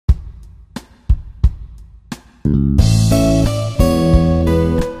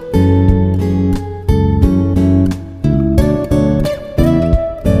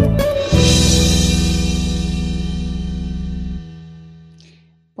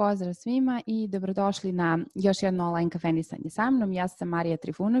pozdrav svima i dobrodošli na još jedno online kafenisanje sa mnom. Ja sam Marija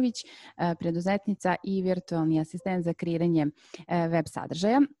Trifunović, preduzetnica i virtualni asistent za kreiranje web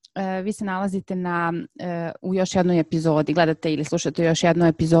sadržaja. Vi se nalazite u još jednoj epizodi, gledate ili slušate još jednu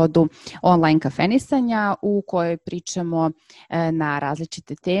epizodu online kafenisanja u kojoj pričamo na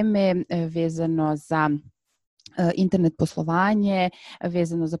različite teme vezano za internet poslovanje,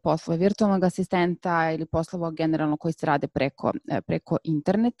 vezano za poslove virtualnog asistenta ili poslova generalno koji se rade preko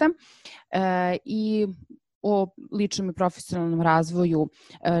interneta i o ličnom i profesionalnom razvoju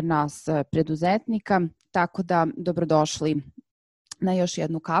nas preduzetnika, tako da dobrodošli na još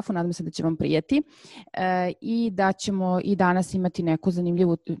jednu kafu, nadam se da će vam prijeti i da ćemo i danas imati neku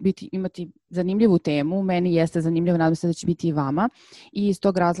imati zanimljivu temu. Meni jeste zanimljivo, nadam se da će biti i vama i iz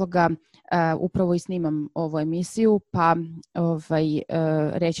tog razloga upravo i snimam ovu emisiju, pa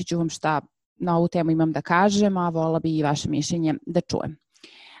reći ću vam šta na ovu temu imam da kažem, a voljela bi i vaše mišljenje da čujem.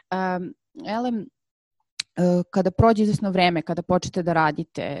 Kada prođe izvesno vreme, kada počnete da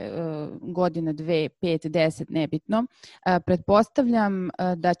radite godina, 2, 5, 10, nebitno, pretpostavljam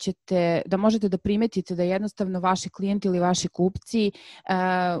da možete da primetite da jednostavno vaši klijenti ili vaši kupci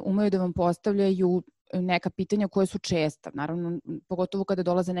umeju da vam postavljaju neka pitanja koje su česta. Naravno, pogotovo kada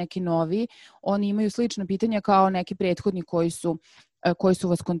dolaze neki novi, oni imaju slična pitanja kao neki prethodni koji su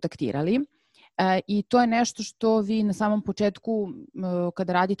vas kontaktirali. I to je nešto što vi na samom početku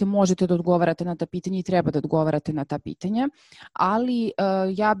kada radite možete da odgovarate na ta pitanja i treba da odgovarate na ta pitanja, ali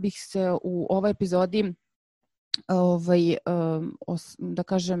ja bih se u ovoj epizodi da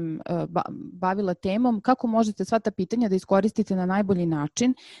kažem bavila temom kako možete sva ta pitanja da iskoristite na najbolji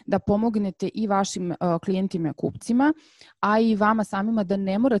način, da pomognete i vašim klijentima i kupcima, a i vama samima da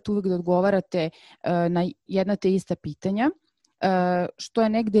ne morate uvek da odgovarate na jedna te ista pitanja, što je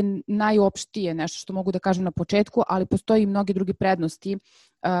negde najopštije nešto što mogu da kažem na početku, ali postoji i mnoge druge prednosti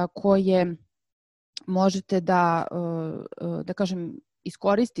koje možete da kažem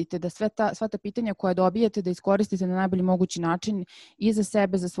iskoristite, da sva ta pitanja koja dobijete da iskoristite na najbolji mogući način i za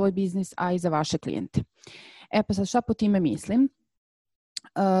sebe, za svoj biznis, a i za vaše klijente. Pa sad šta po time mislim?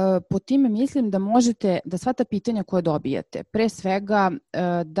 Po time mislim da možete da sva ta pitanja koje dobijete, pre svega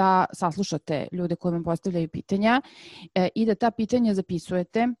da saslušate ljude koji vam postavljaju pitanja i da ta pitanja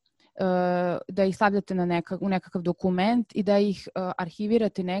zapisujete, da ih stavljate u nekakav dokument i da ih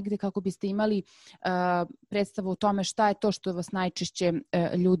arhivirate negde kako biste imali predstavu o tome šta je to što vas najčešće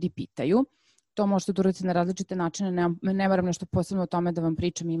ljudi pitaju. To možete da uradite na različite načine, ne moram nešto posebno o tome da vam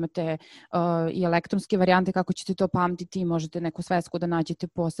pričam, imate i elektronske varijante kako ćete to pamtiti, možete neku svesku da nađete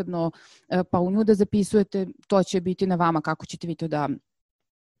posebno pa u nju da zapisujete, to će biti na vama kako ćete vi to da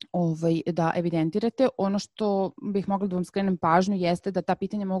evidentirate. Ono što bih mogla da vam skrenem pažnju jeste da ta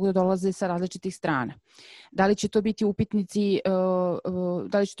pitanja mogu da dolaze sa različitih strana. Da li će to biti upitnici,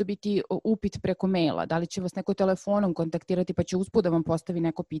 da li će to biti upit preko maila, da li će vas neko telefonom kontaktirati pa će usput da vam postavi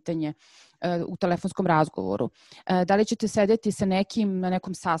neko pitanje u telefonskom razgovoru. Da li ćete sedeti sa nekim na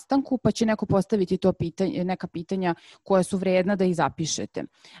nekom sastanku pa će neko postaviti neka pitanja koja su vredna da ih zapišete.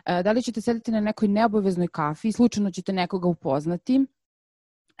 Da li ćete sedeti na nekoj neobaveznoj kafi i slučajno ćete nekoga upoznati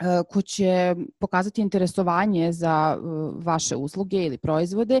ko će pokazati interesovanje za vaše usluge ili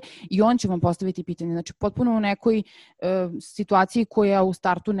proizvode i on će vam postaviti pitanje. Znači, potpuno u nekoj situaciji koja u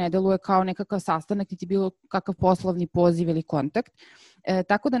startu ne deluje kao nekakav sastanak niti bilo kakav poslovni poziv ili kontakt.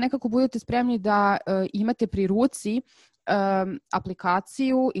 Tako da nekako budete spremni da imate pri ruci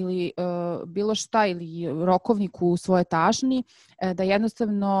aplikaciju ili bilo šta ili rokovnik u svojoj tašni, da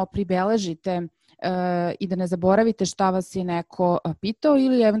jednostavno pribeležite i da ne zaboravite šta vas je neko pitao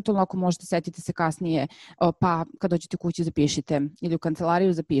ili eventualno ako možete setite se kasnije pa kad dođete kući zapišite ili u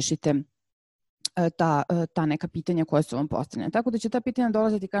kancelariju zapišite ta neka pitanja koja su vam postavljena. Tako da će ta pitanja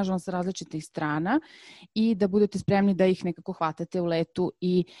dolaziti, kažem vam, sa različitih strana i da budete spremni da ih nekako hvatate u letu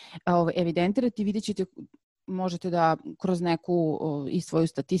i evidentirate. Vidjet ćete, možete da kroz neku i svoju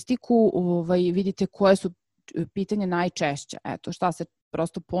statistiku vidite koje su pitanja najčešća. Eto, šta se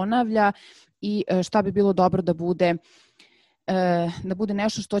prosto ponavlja i šta bi bilo dobro da bude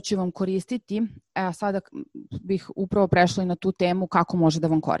nešto što će vam koristiti. Sada bih upravo prešla i na tu temu kako može da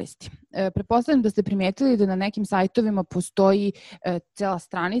vam koristi. Pretpostavljam da ste primetili da na nekim sajtovima postoji cela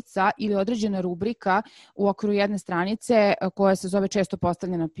stranica ili određena rubrika u okviru jedne stranice koja se zove često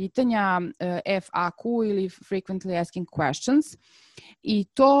postavljena pitanja, FAQ ili Frequently Asking Questions, i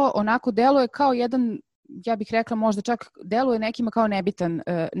to onako deluje kao jedan, ja bih rekla možda čak deluje nekima kao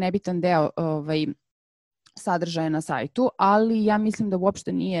nebitan deo sadržaja na sajtu, ali ja mislim da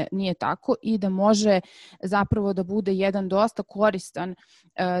uopšte nije tako i da može zapravo da bude jedan dosta koristan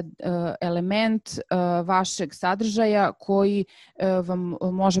element vašeg sadržaja koji vam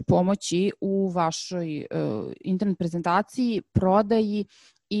može pomoći u vašoj internet prezentaciji, prodaji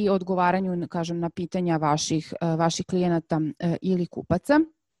i odgovaranju, kažem, na pitanja vaših klijenata ili kupaca.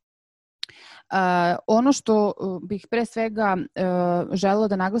 Ono što bih pre svega želela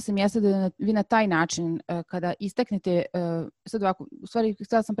da naglasim jeste da vi na taj način kada istaknete, sad ovako, u stvari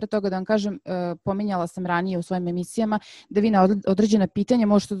htela sam pre toga da vam kažem, pominjala sam ranije u svojim emisijama, da vi na određena pitanja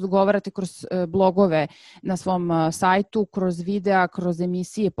možete da odgovarate kroz blogove na svom sajtu, kroz videa, kroz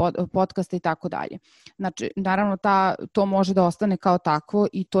emisije, podcaste i tako dalje. Znači, naravno to može da ostane kao takvo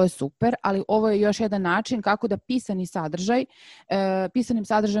i to je super, ali ovo je još jedan način kako da pisanim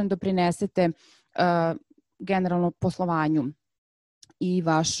sadržajem doprinesete generalno poslovanju i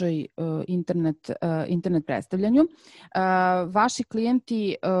vašoj internet predstavljanju. Vaši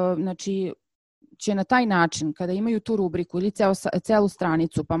klijenti, znači, će na taj način, kada imaju tu rubriku ili celu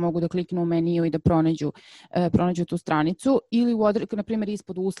stranicu, pa mogu da kliknu u meniju i da pronađu tu stranicu, ili na primjer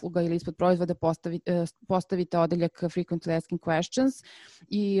ispod usluga ili ispod proizvoda postavite odeljak frequently asking questions,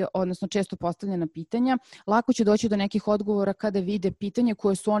 odnosno često postavljena pitanja, lako će doći do nekih odgovora kada vide pitanje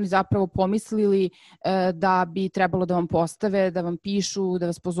koje su oni zapravo pomislili da bi trebalo da vam postave, da vam pišu, da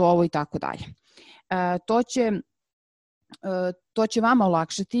vas pozovu i tako dalje. To će vama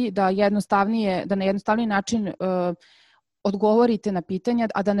olakšati da na jednostavniji način odgovorite na pitanja,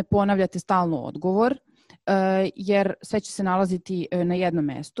 a da ne ponavljate stalno odgovor, jer sve će se nalaziti na jednom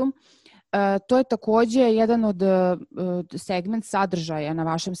mestu. To je takođe jedan od segment sadržaja na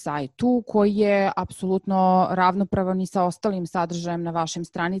vašem sajtu koji je apsolutno ravnopravan i sa ostalim sadržajem na vašim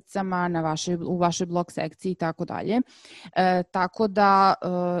stranicama, u vašoj blog sekciji i tako dalje. Tako da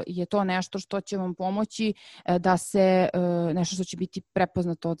je to nešto što će vam pomoći da se, nešto što će biti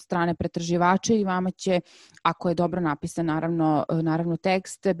prepoznato od strane pretraživača i vama će, ako je dobro napisan naravno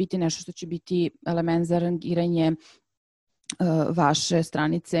tekst, biti nešto što će biti element za rangiranje vaše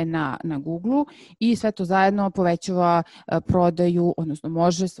stranice na Google-u i sve to zajedno povećava prodaju, odnosno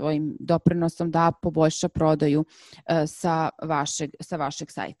može svojim doprinosom da poboljša prodaju sa vašeg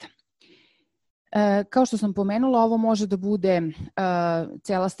sajta. Kao što sam pomenula, ovo može da bude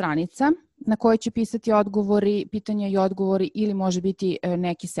cela stranica na kojoj će pisati pitanja i odgovori ili može biti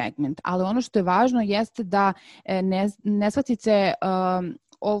neki segment. Ali ono što je važno jeste da ne shvatite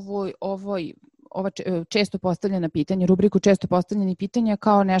ova često postavljena pitanja, rubriku često postavljeni pitanja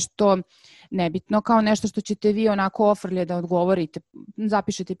kao nešto nebitno, kao nešto što ćete vi onako ofrlje da odgovorite.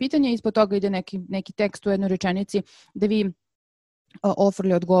 Zapišete pitanje, ispod toga ide neki tekst u jednoj rečenici da vi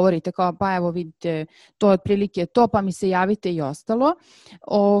ofrlje odgovorite kao pa evo vidite to je otprilike to, pa mi se javite i ostalo.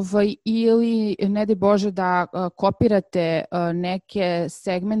 Ili ne daj Bože da kopirate neke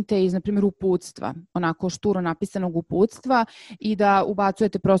segmente iz, na primjer, uputstva, onako šturo napisanog uputstva i da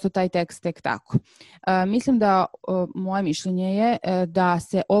ubacujete prosto taj tekst tek tako. Mislim da moje mišljenje je da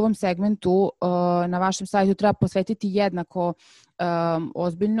se ovom segmentu na vašem sajtu treba posvetiti jednako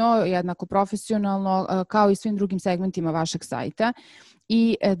ozbiljno, jednako profesionalno kao i svim drugim segmentima vašeg sajta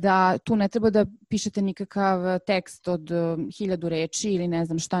i da tu ne treba da pišete nikakav tekst od 1000 reči ili ne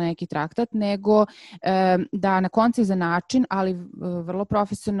znam šta, neki traktat, nego da na koncizan način, ali vrlo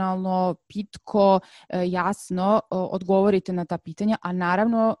profesionalno, pitko, jasno odgovorite na ta pitanja, a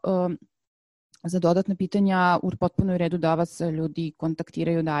naravno za dodatne pitanja u potpuno redu da vas ljudi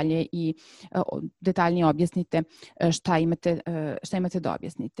kontaktiraju dalje i detaljnije objasnite šta imate da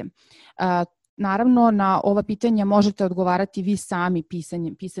objasnite. Naravno, na ova pitanja možete odgovarati vi sami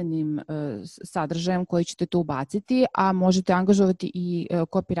pisanim sadržajem koji ćete tu ubaciti, a možete angažovati i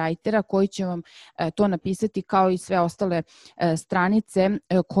copywritera koji će vam to napisati kao i sve ostale stranice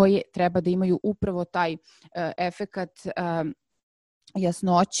koje treba da imaju upravo taj efekat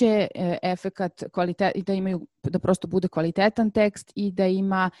jasnoće, efekat da prosto bude kvalitetan tekst i da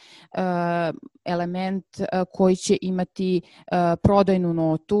ima element koji će imati prodajnu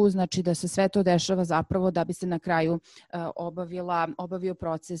notu, znači da se sve to dešava zapravo da bi se na kraju obavio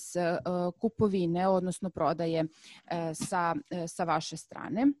proces kupovine, odnosno prodaje sa vaše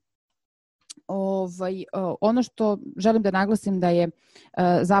strane. Ono što želim da naglasim da je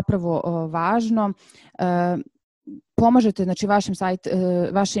zapravo važno, pomažete, znači,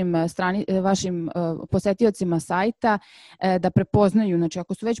 vašim posetiocima sajta da prepoznaju, znači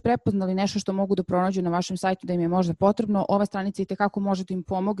ako su već prepoznali nešto što mogu da pronađu na vašem sajtu da im je možda potrebno, ova stranica i tekako može da im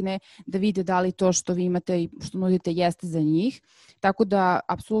pomogne da vide da li to što vi imate i što nudite jeste za njih, tako da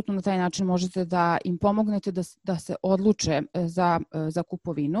apsolutno na taj način možete da im pomognete da se odluče za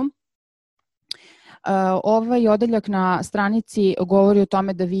kupovinu. Ovaj odeljak na stranici govori o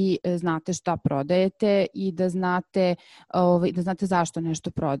tome da vi znate šta prodajete i da znate zašto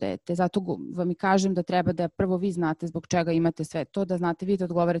nešto prodajete. Zato vam i kažem da treba da prvo vi znate zbog čega imate sve to, da znate vi da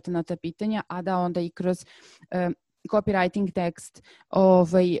odgovarate na ta pitanja, a da onda i kroz copywriting tekst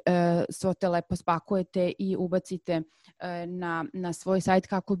svo te lepo spakujete i ubacite na svoj sajt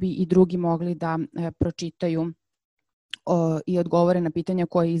kako bi i drugi mogli da pročitaju i odgovore na pitanja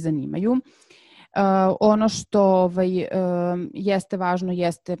koje ih zanimaju. Ono što jeste važno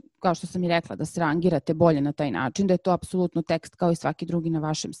jeste, kao što sam i rekla, da se rangirate bolje na taj način, da je to apsolutno tekst kao i svaki drugi na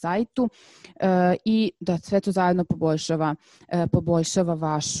vašem sajtu i da sve to zajedno poboljšava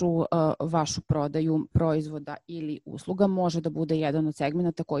vašu prodaju proizvoda ili usluga. Može da bude jedan od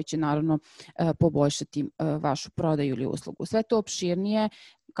segmenata koji će naravno poboljšati vašu prodaju ili uslugu. Sve to opširnije,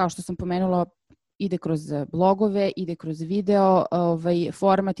 kao što sam pomenula, ide kroz blogove, ide kroz video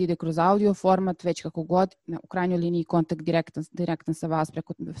format, ide kroz audio format, već kako god, u krajnjoj liniji kontakt direktan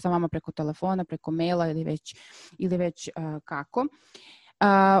sa vama preko telefona, preko maila ili već kako.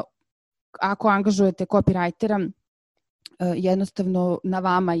 Ako angažujete copywritera, jednostavno na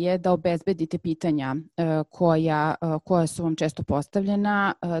vama je da obezbedite pitanja koja su vam često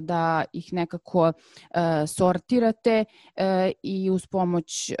postavljena, da ih nekako sortirate i uz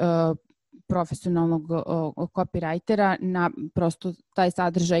pomoć profesionalnog copywritera prosto taj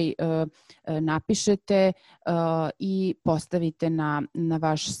sadržaj napišete i postavite na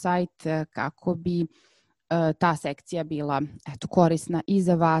vaš sajt kako bi ta sekcija bila korisna i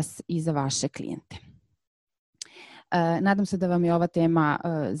za vas i za vaše klijente. Nadam se da vam je ova tema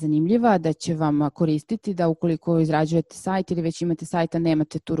zanimljiva, da će vam koristiti, da ukoliko izrađujete sajt ili već imate sajt, a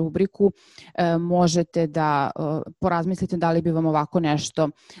nemate tu rubriku, možete da porazmislite da li bi vam ovako nešto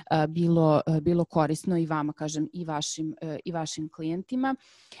bilo korisno i vama, kažem, i vašim klijentima.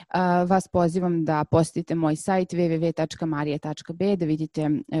 Vas pozivam da posjetite moj sajt www.marija.b da vidite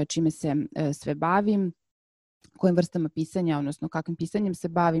čime se sve bavim, kojim vrstama pisanja, odnosno kakvim pisanjem se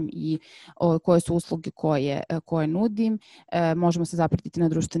bavim i koje su usluge koje nudim. Možemo se zapratiti na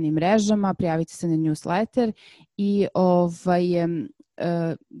društvenim mrežama, prijaviti se na newsletter i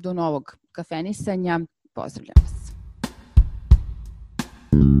do novog kafenisanja. Pozdravljam vas.